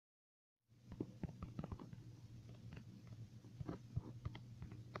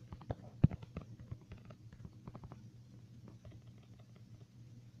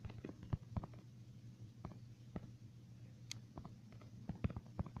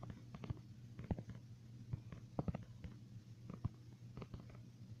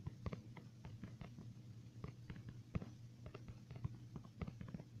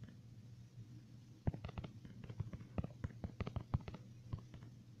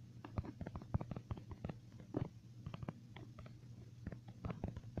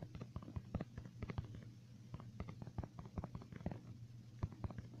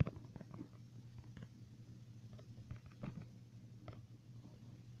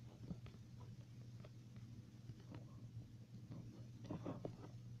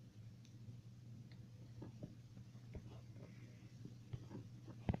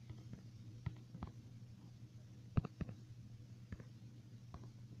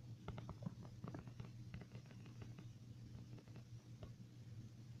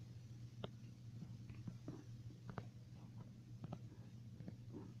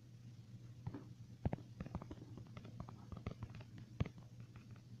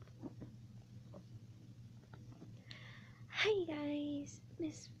Hi guys,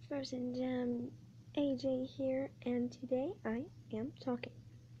 Miss Frozen Gem AJ here, and today I am talking.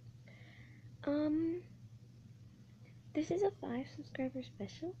 Um, this is a 5 subscriber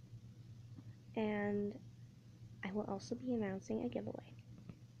special, and I will also be announcing a giveaway.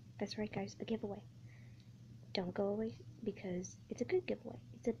 That's right, guys, a giveaway. Don't go away because it's a good giveaway.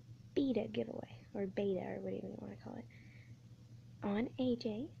 It's a beta giveaway, or beta, or whatever you want to call it, on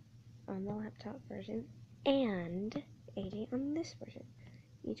AJ on the laptop version, and AJ on this version.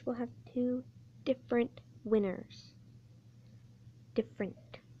 Each will have 2 different winners. Different,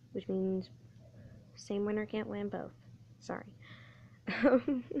 which means same winner can't win both. Sorry.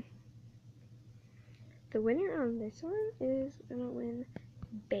 The winner on this one is gonna win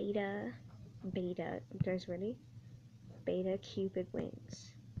beta. You guys ready? Beta Cupid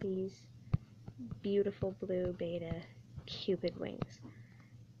wings. These beautiful blue beta Cupid wings.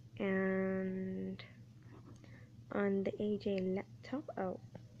 And on the AJ laptop, on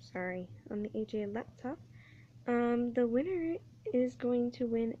the AJ laptop, the winner is going to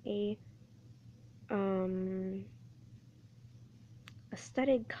win a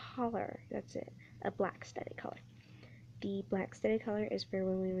studded collar. That's it. A black studded collar. The black studded collar is for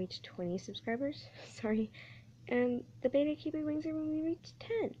when we reach 20 subscribers. Sorry. And the beta Cupid wings are when we reach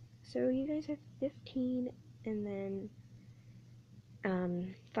 10. So you guys have 15 and then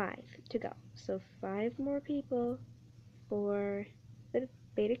 5 to go. So 5 more people for the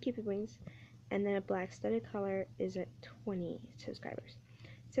beta Cupid wings, and then a black studded collar is at 20 subscribers.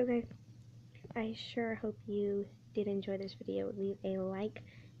 So guys, I sure hope you did enjoy this video. Leave a like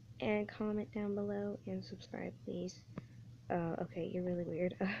and comment down below and subscribe, please. Okay, you're really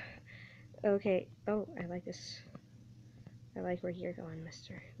weird. Okay. Oh, I like this. I like where you're going,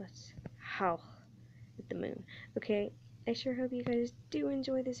 mister. Let's howl at the moon. Okay, I sure hope you guys do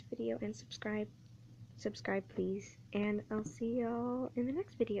enjoy this video and subscribe. Subscribe, please. And I'll see y'all in the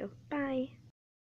next video. Bye!